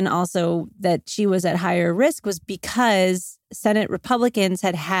reason also that she was at higher risk was because Senate Republicans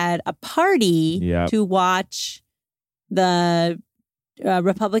had a party to watch the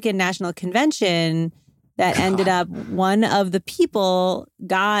Republican National Convention that ended up one of the people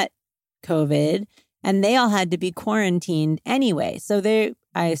got COVID, and they all had to be quarantined anyway. So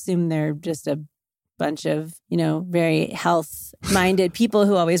I assume they're just a bunch of, very health-minded people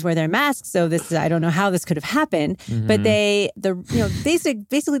who always wear their masks. So I don't know how this could have happened, but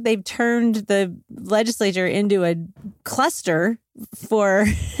basically they've turned the legislature into a cluster for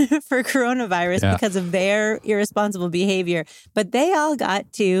coronavirus because of their irresponsible behavior. But they all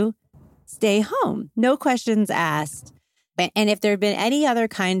got to stay home, no questions asked. And if there had been any other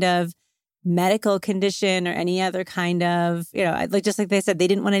kind of medical condition or any other kind of, just like they said, they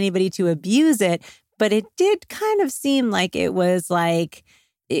didn't want anybody to abuse it. But it did kind of seem like it was like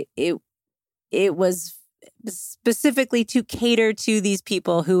it was specifically to cater to these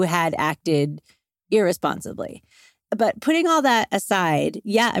people who had acted irresponsibly. But putting all that aside,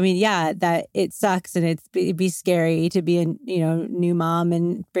 that it sucks and it'd be scary to be a new mom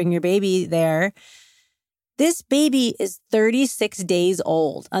and bring your baby there. This baby is 36 days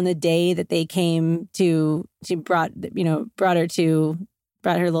old on the day that they came to. She brought her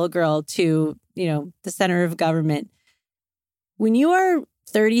little girl to the center of government. When you are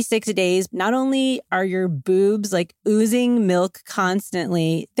 36 days, not only are your boobs like oozing milk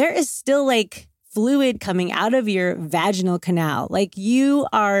constantly, there is still like fluid coming out of your vaginal canal. Like you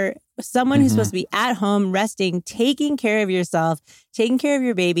are someone who's supposed to be at home, resting, taking care of yourself, taking care of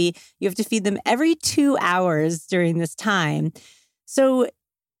your baby. You have to feed them every 2 hours during this time. So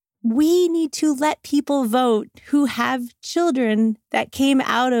we need to let people vote who have children that came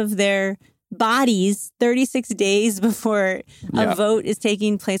out of their bodies 36 days before a vote is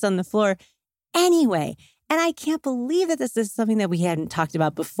taking place on the floor anyway. And I can't believe that this is something that we hadn't talked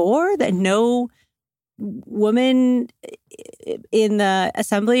about before, that no woman in the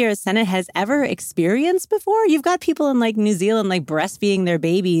assembly or Senate has ever experienced before. You've got people in like New Zealand like breastfeeding their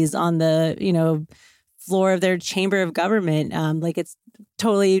babies on the floor of their chamber of government, like it's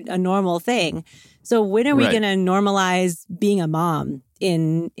totally a normal thing. So when are we going to normalize being a mom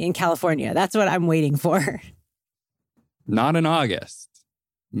in California? That's what I'm waiting for. Not in August,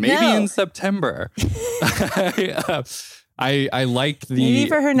 maybe in September. I like the, maybe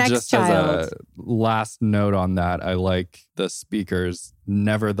for her next just child. As a last note on that, I like the speaker's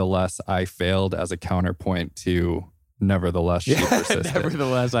 "nevertheless I failed" as a counterpoint to "nevertheless she persisted."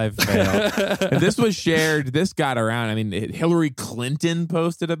 Nevertheless I failed. And this was shared. This got around. I mean, Hillary Clinton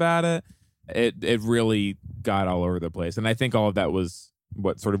posted about it. It really got all over the place. And I think all of that was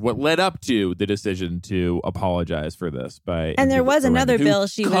what led up to the decision to apologize for this. And there was another bill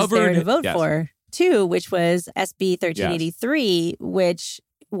she was there to vote for, too, which was SB 1383, which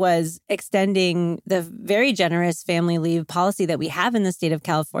was extending the very generous family leave policy that we have in the state of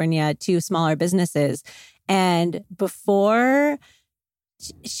California to smaller businesses. And before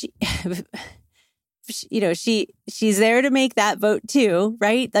she's there to make that vote too,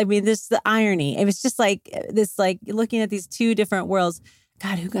 right? I mean, this is the irony. It was just like this, like looking at these two different worlds.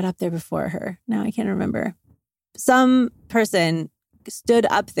 God, who got up there before her? Now I can't remember. Some person stood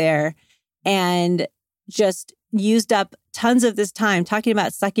up there and just used up tons of this time talking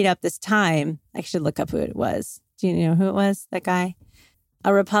about sucking up this time. I should look up who it was. Do you know who it was? That guy?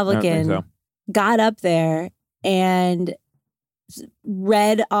 A Republican got up there and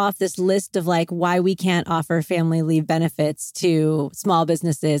read off this list of like why we can't offer family leave benefits to small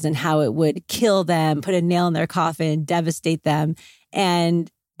businesses and how it would kill them, put a nail in their coffin, devastate them. And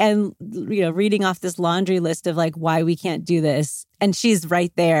reading off this laundry list of like why we can't do this. And she's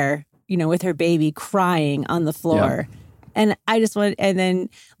right there, with her baby crying on the floor. And I just want, and then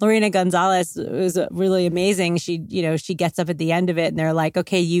Lorena Gonzalez was really amazing. She gets up at the end of it and they're like,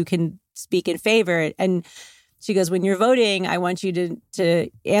 okay, you can speak in favor. And she goes, when you're voting, I want you to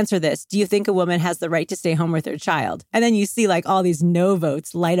answer this. Do you think a woman has the right to stay home with her child? And then you see like all these no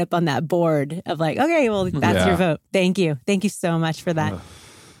votes light up on that board of like, okay, well, that's your vote. Thank you. Thank you so much for that.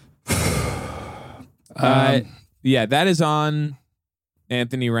 That is on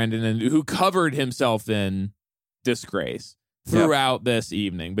Anthony Rendon, who covered himself in disgrace throughout this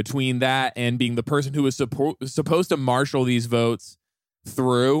evening. Between that and being the person who was supposed to marshal these votes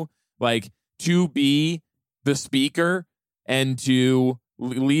through, like, to be the speaker and to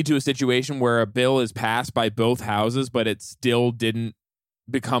lead to a situation where a bill is passed by both houses, but it still didn't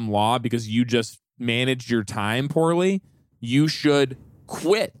become law because you just managed your time poorly. You should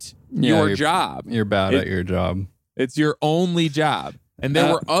quit your job. You're bad at your job. It's your only job. And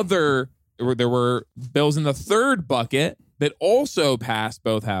there were bills in the third bucket that also passed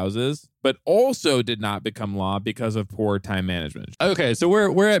both houses, but also did not become law because of poor time management. Okay, so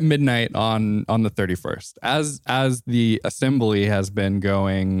we're at midnight on the 31st. As the assembly has been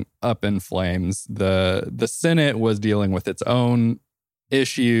going up in flames, the Senate was dealing with its own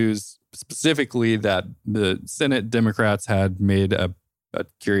issues, specifically that the Senate Democrats had made a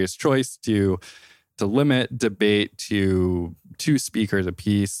curious choice to limit debate to 2 speakers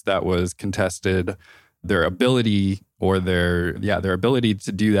apiece. That was contested. Their ability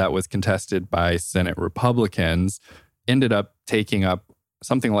to do that was contested by Senate Republicans. Ended up taking up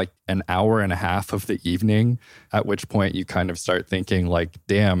something like an hour and a half of the evening, at which point you kind of start thinking like,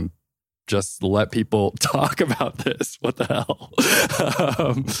 damn, just let people talk about this. What the hell?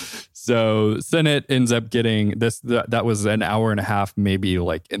 So Senate ends up getting this. That was an hour and a half, maybe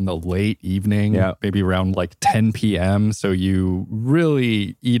like in the late evening, maybe around like 10 p.m. So you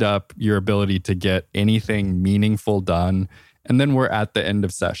really eat up your ability to get anything meaningful done. And then we're at the end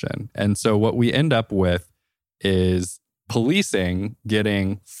of session. And so what we end up with is policing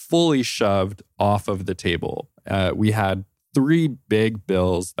getting fully shoved off of the table. We had 3 big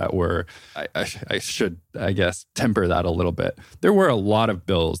bills that were, I should, I guess, temper that a little bit. There were a lot of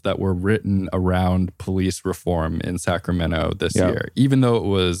bills that were written around police reform in Sacramento this year. Even though it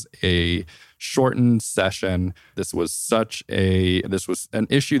was a shortened session, this was an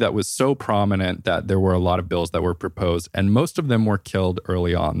issue that was so prominent that there were a lot of bills that were proposed, and most of them were killed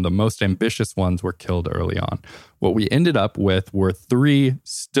early on. The most ambitious ones were killed early on. What we ended up with were 3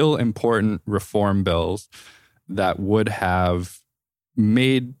 still important reform bills that would have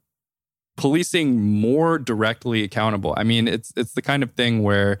made policing more directly accountable. I mean, it's the kind of thing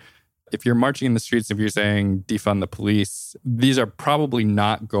where if you're marching in the streets, if you're saying defund the police, these are probably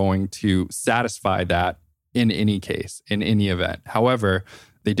not going to satisfy that in any case, in any event. However,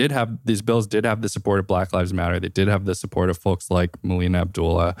 these bills did have the support of Black Lives Matter. They did have the support of folks like Melina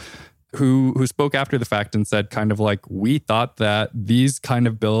Abdullah, who spoke after the fact and said kind of like, we thought that these kind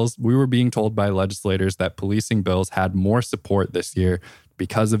of bills, we were being told by legislators that policing bills had more support this year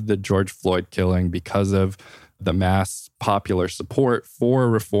because of the George Floyd killing, because of the mass popular support for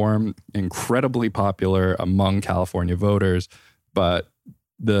reform, incredibly popular among California voters. But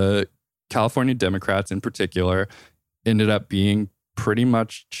the California Democrats in particular ended up being pretty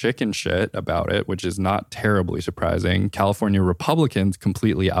much chicken shit about it, which is not terribly surprising. California Republicans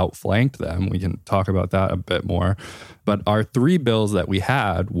completely outflanked them. We can talk about that a bit more. But our 3 bills that we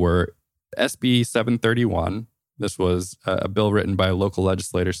had were SB 731. This was a bill written by local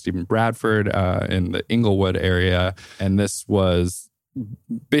legislator Stephen Bradford in the Inglewood area. And this was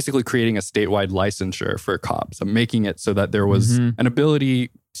basically creating a statewide licensure for cops, making it so that there was an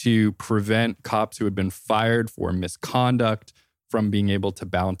ability to prevent cops who had been fired for misconduct from being able to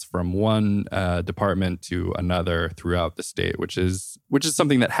bounce from one department to another throughout the state, which is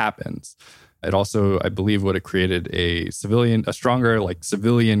something that happens. It also, I believe, would have created a stronger like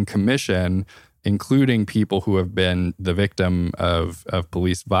civilian commission, including people who have been the victim of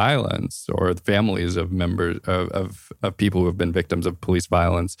police violence or the families of members of people who have been victims of police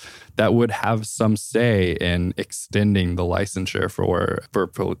violence, that would have some say in extending the licensure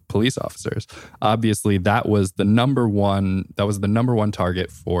for police officers. Obviously, that was the number one target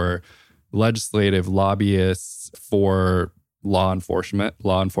for legislative lobbyists for law enforcement.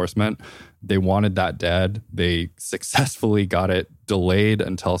 They wanted that dead. They successfully got it delayed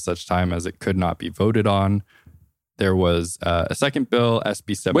until such time as it could not be voted on. There was a second bill,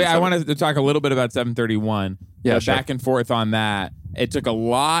 SB 7. Wait, I wanted to talk a little bit about 731. Yeah, sure. Back and forth on that. It took a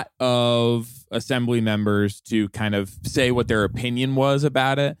lot of assembly members to kind of say what their opinion was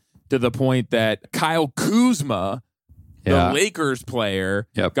about it, to the point that Kyle Kuzma Yeah. The Lakers player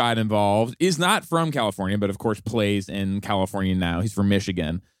got involved, is not from California, but of course plays in California now. He's from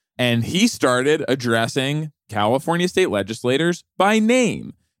Michigan. And he started addressing California state legislators by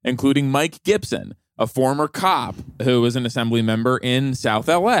name, including Mike Gibson, a former cop who was an assembly member in South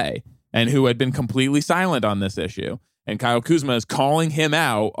LA and who had been completely silent on this issue. And Kyle Kuzma is calling him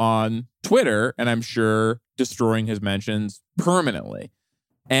out on Twitter, and I'm sure destroying his mentions permanently.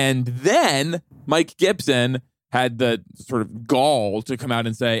 And then Mike Gibson had the sort of gall to come out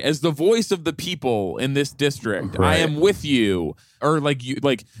and say, as the voice of the people in this district, I am with you. Or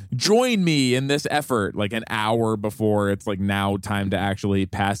join me in this effort, like an hour before it's like now time to actually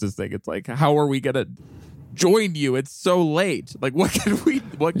pass this thing. It's like, how are we going to join you? It's so late. Like, what can we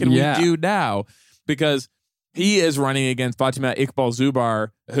do now? Because he is running against Fatima Iqbal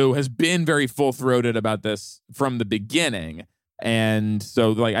Zubar, who has been very full-throated about this from the beginning. And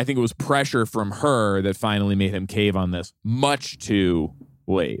so, I think it was pressure from her that finally made him cave on this much too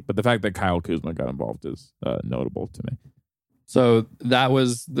late. But the fact that Kyle Kuzma got involved is notable to me. So that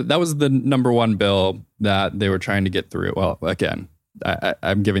was the number one bill that they were trying to get through. Well, again,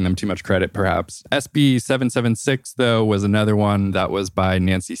 I'm giving them too much credit, perhaps. SB 776, though, was another one that was by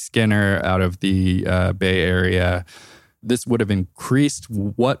Nancy Skinner out of the Bay Area. This would have increased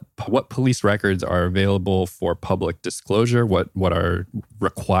what police records are available for public disclosure, what are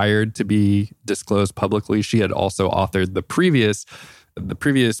required to be disclosed publicly. She had also authored the previous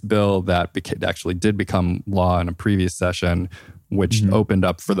bill that actually did become law in a previous session, which opened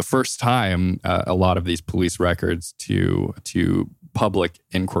up for the first time a lot of these police records to public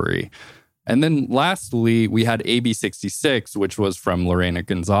inquiry. And then lastly, we had AB 66, which was from Lorena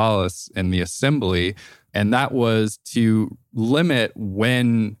Gonzalez in the Assembly. And that was to limit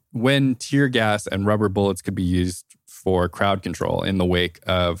when tear gas and rubber bullets could be used for crowd control in the wake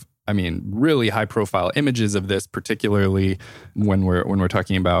of, really high profile images of this, particularly when we're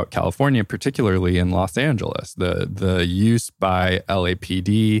talking about California, particularly in Los Angeles. The use by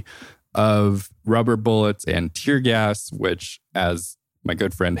LAPD of rubber bullets and tear gas, which, as my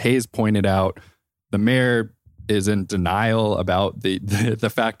good friend Hayes pointed out, the mayor is in denial about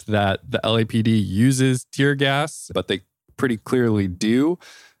the fact that the LAPD uses tear gas, but they pretty clearly do.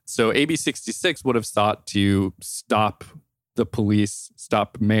 So AB 66 would have sought to stop the police,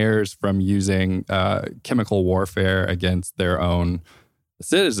 stop mayors from using chemical warfare against their own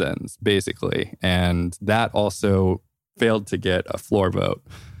citizens, basically. And that also failed to get a floor vote.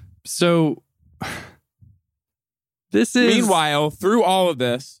 So this is... Meanwhile, through all of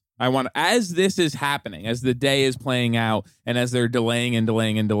this, as this is happening, as the day is playing out, and as they're delaying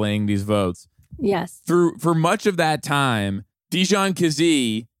these votes. Yes. For much of that time, Dijon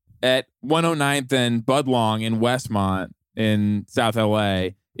Kazee at 109th and Budlong in Westmont in South LA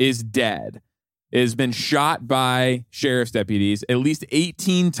is dead. It has been shot by sheriff's deputies at least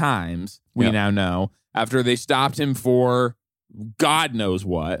 18 times, we now know, after they stopped him for God knows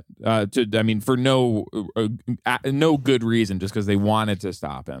what, for no good reason, just because they wanted to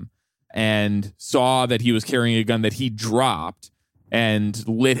stop him, and saw that he was carrying a gun that he dropped and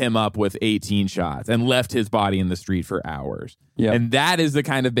lit him up with 18 shots and left his body in the street for hours. Yep. And that is the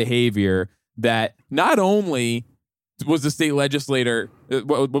kind of behavior that not only was the state legislature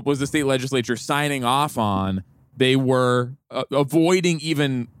signing off on, they were avoiding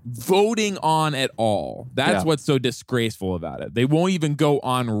even voting on at all. That's what's so disgraceful about it. They won't even go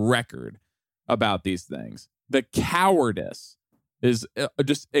on record about these things. The cowardice is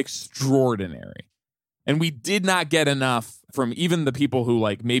just extraordinary. And we did not get enough from even the people who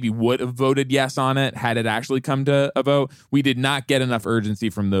maybe would have voted yes on it had it actually come to a vote. We did not get enough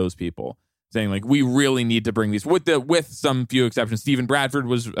urgency from those people saying we really need to bring these with some few exceptions. Stephen Bradford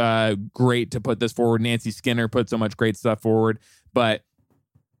was great to put this forward. Nancy Skinner put so much great stuff forward, but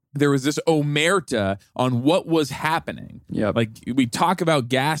there was this omerta on what was happening. Yeah, we talk about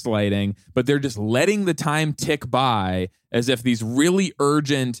gaslighting, but they're just letting the time tick by as if these really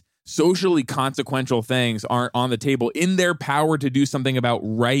urgent, socially consequential things aren't on the table in their power to do something about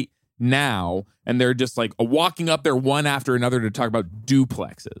right now. And they're just walking up there one after another to talk about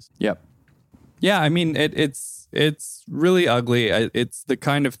duplexes. Yep. Yeah, it's really ugly. It's the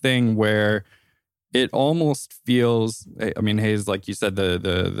kind of thing where it almost feels. Hayes, like you said,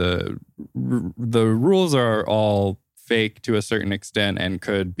 the rules are all fake to a certain extent and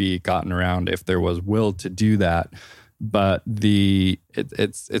could be gotten around if there was will to do that. But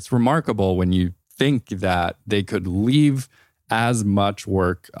it's remarkable when you think that they could leave as much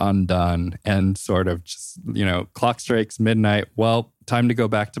work undone and sort of just, clock strikes midnight. Well, time to go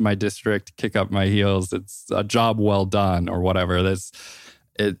back to my district, kick up my heels. It's a job well done or whatever.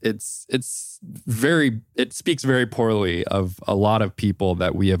 it speaks very poorly of a lot of people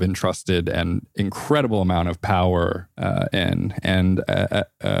that we have entrusted an incredible amount of power in and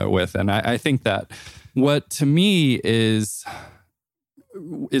with. And I think that what to me is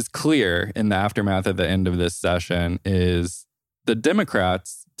clear in the aftermath of the end of this session is the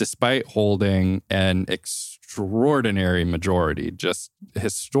Democrats, despite holding an extraordinary majority, just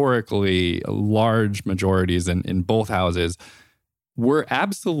historically large majorities in both houses, were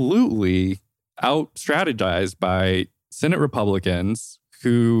absolutely out-strategized by Senate Republicans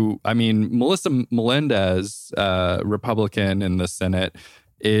who, I mean, Melissa Melendez, Republican in the Senate,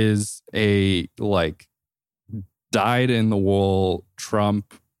 is a, like, dyed-in-the-wool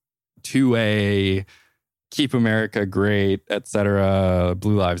Trump 2A, keep America great, etc.,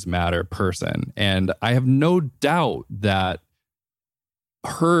 Blue Lives Matter person. And I have no doubt that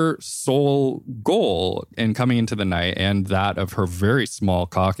her sole goal in coming into the night, and that of her very small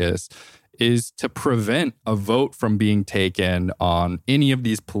caucus, is to prevent a vote from being taken on any of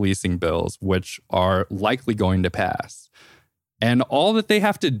these policing bills, which are likely going to pass. And all that they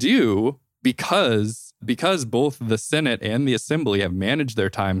have to do, because both the Senate and the Assembly have managed their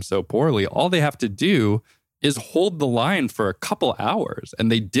time so poorly, all they have to do is hold the line for a couple hours.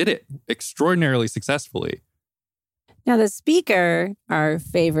 And they did it extraordinarily successfully. Now, the Speaker, our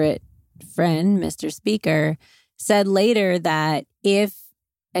favorite friend, Mr. Speaker, said later that this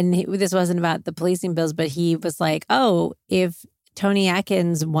wasn't about the policing bills, but he was like, oh, if Toni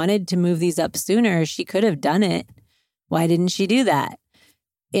Atkins wanted to move these up sooner, she could have done it. Why didn't she do that?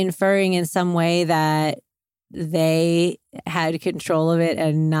 Inferring in some way that they had control of it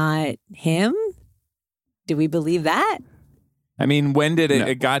and not him? Do we believe that? I mean, when did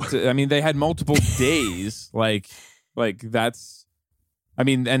it got to, I mean, they had multiple days, like that's, I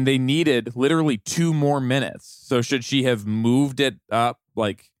mean, and they needed literally 2 more minutes. So should she have moved it up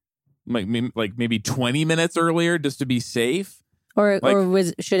like maybe 20 minutes earlier just to be safe? Or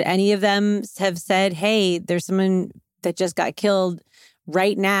should any of them have said, hey, there's someone that just got killed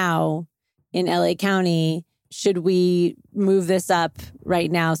right now in LA County. Should we move this up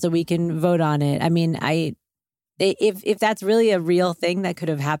right now so we can vote on it? I mean, if that's really a real thing that could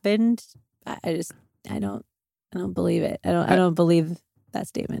have happened, I don't believe it. I don't believe that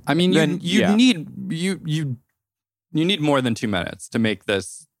statement. I mean, you need more than 2 minutes to make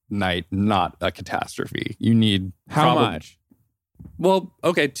this night not a catastrophe. You need how much? Well,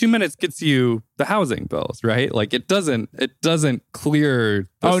 okay, 2 minutes gets you the housing bills, right? Like it doesn't clear.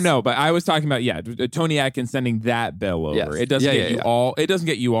 Oh no, but I was talking about Toni Atkins sending that bill over. Yes. It doesn't get you all. It doesn't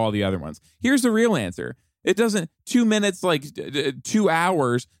get you all the other ones. Here's the real answer. It doesn't. 2 minutes, like 2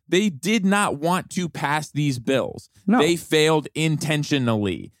 hours. They did not want to pass these bills. No. They failed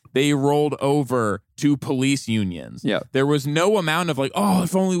intentionally. They rolled over to police unions. Yeah. There was no amount of like, oh,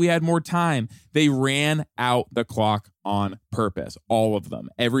 if only we had more time. They ran out the clock on purpose. All of them.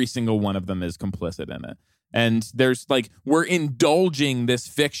 Every single one of them is complicit in it. And there's like, we're indulging this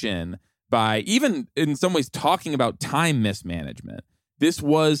fiction by even in some ways talking about time mismanagement. This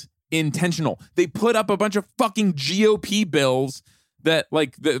was intentional. They put up a bunch of fucking GOP bills that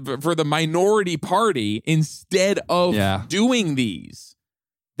like for the minority party instead of doing these.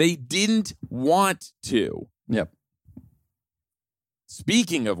 They didn't want to. Yep.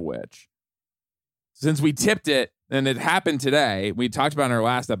 Speaking of which, since we tipped it and it happened today, we talked about in our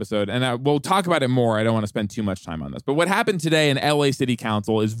last episode, and we'll talk about it more. I don't want to spend too much time on this. But what happened today in LA City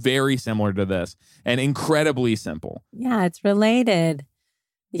Council is very similar to this and incredibly simple. Yeah, it's related.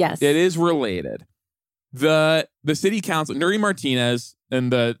 Yes. It is related. The city council, Nury Martinez,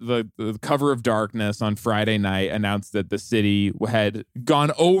 and the cover of darkness on Friday night announced that the city had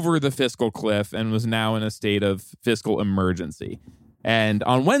gone over the fiscal cliff and was now in a state of fiscal emergency. And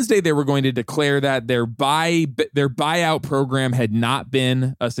on Wednesday, they were going to declare that their buyout program had not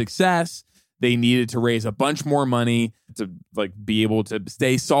been a success. They needed to raise a bunch more money to like be able to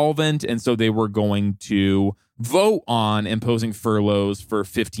stay solvent. And so they were going to vote on imposing furloughs for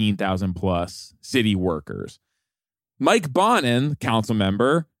 15,000 plus city workers. Mike Bonin, council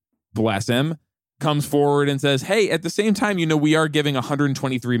member, bless him, comes forward and says, hey, at the same time, we are giving a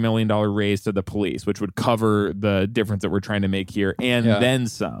 $123 million raise to the police, which would cover the difference that we're trying to make here and then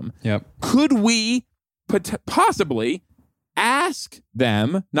some. Yep. Could we possibly ask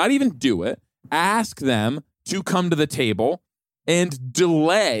them, not even do it, ask them to come to the table and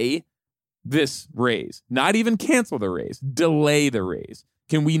delay this raise, not even cancel the raise, delay the raise?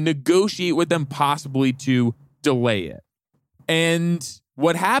 Can we negotiate with them possibly to delay it? And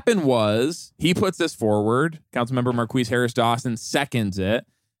what happened was he puts this forward. Councilmember Marquise Harris Dawson seconds it.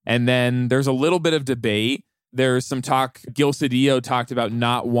 And then there's a little bit of debate. There's some talk. Gil Cedillo talked about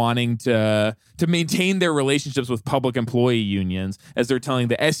not wanting to maintain their relationships with public employee unions as they're telling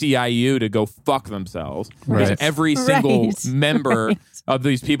the SEIU to go fuck themselves. Right. Because every single Right. member of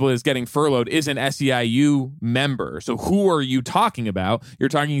these people that's getting furloughed is an SEIU member. So who are you talking about? You're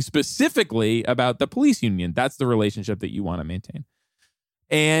talking specifically about the police union. That's the relationship that you want to maintain.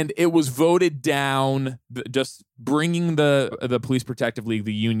 And it was voted down, just bringing the Police Protective League,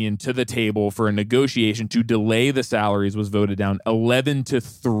 the union, to the table for a negotiation to delay the salaries was voted down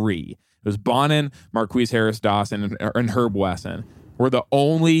 11-3. It was Bonin, Marquise Harris Dawson, and Herb Wesson were the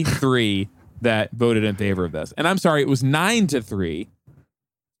only three that voted in favor of this. And I'm sorry, it was 9-3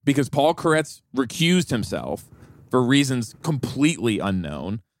 because Paul Koretz recused himself for reasons completely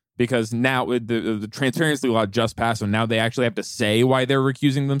unknown. Because now the transparency law just passed, so now they actually have to say why they're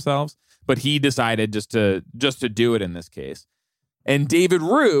recusing themselves. But he decided just to do it in this case. And David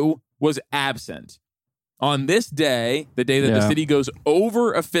Rue was absent on this day, the day that the city goes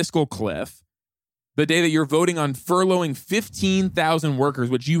over a fiscal cliff, the day that you're voting on furloughing 15,000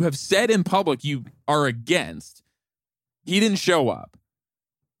 workers, which you have said in public you are against. He didn't show up.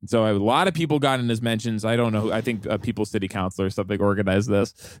 So a lot of people got in his mentions. I don't know. I think People's City Council or something organized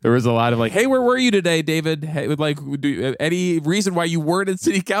this. There was a lot of like, hey, where were you today, David? Hey, like, any reason why you weren't in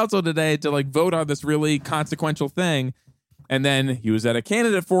City Council today to like vote on this really consequential thing? And then he was at a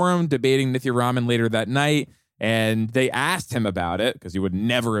candidate forum debating Nithya Raman later that night. And they asked him about it because he would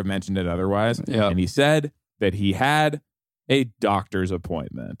never have mentioned it otherwise. Yep. And he said that he had a doctor's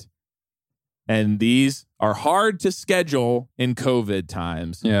appointment. And these are hard to schedule in COVID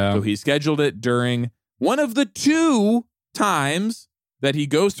times. Yeah. So he scheduled it during one of the 2 times that he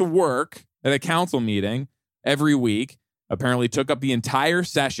goes to work at a council meeting every week. Apparently took up the entire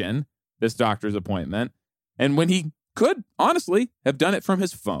session, this doctor's appointment. And when he could, honestly, have done it from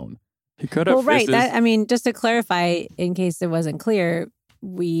his phone. He could have. Well, right. Just to clarify, in case it wasn't clear,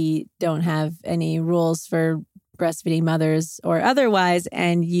 we don't have any rules for breastfeeding mothers or otherwise,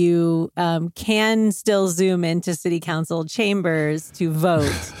 and you can still Zoom into city council chambers to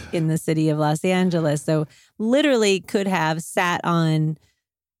vote in the city of Los Angeles. So literally could have sat on,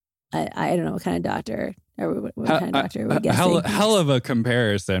 I don't know what kind of doctor or what kind of doctor we're guessing. Hell of a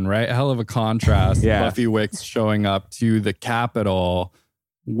comparison, right? Hell of a contrast. Yeah. Buffy Wicks showing up to the Capitol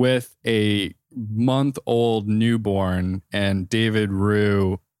with a month-old newborn and David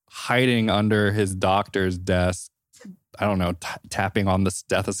Rue hiding under his doctor's desk, I don't know, tapping on the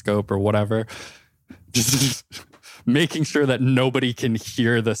stethoscope or whatever, just making sure that nobody can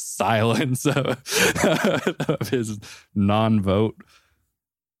hear the silence of his non-vote.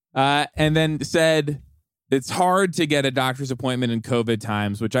 And then said it's hard to get a doctor's appointment in COVID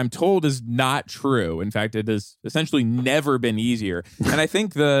times, which I'm told is not true. In fact, it has essentially never been easier. And I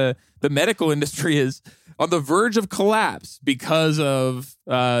think the medical industry is on the verge of collapse because of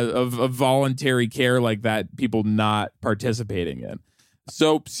voluntary care like that, people not participating in.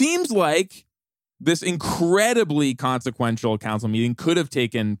 So seems like this incredibly consequential council meeting could have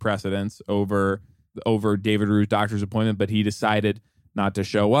taken precedence over David Rue's doctor's appointment, but he decided not to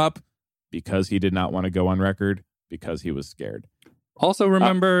show up because he did not want to go on record because he was scared. Also,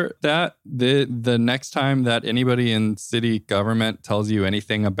 remember that the next time that anybody in city government tells you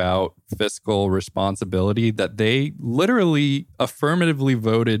anything about fiscal responsibility, that they literally affirmatively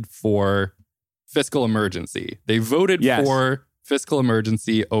voted for fiscal emergency. They voted for fiscal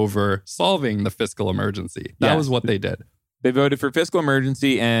emergency over solving the fiscal emergency. That was what they did. They voted for fiscal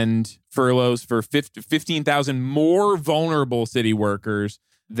emergency and furloughs for 15,000 more vulnerable city workers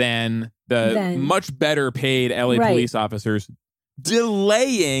than the much better paid LA police officers,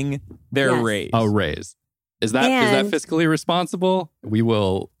 delaying their raise. A raise. Is that fiscally responsible? We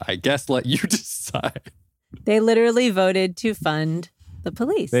will, I guess, let you decide. They literally voted to fund the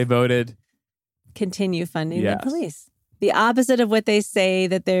police. They voted. Continue funding the police. The opposite of what they say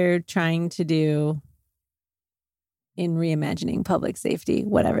that they're trying to do in reimagining public safety,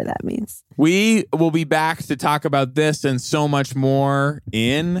 whatever that means. We will be back to talk about this and so much more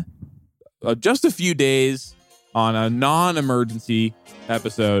in just a few days on a non-emergency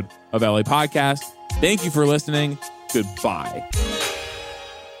episode of LA Podcast. Thank you for listening. Goodbye.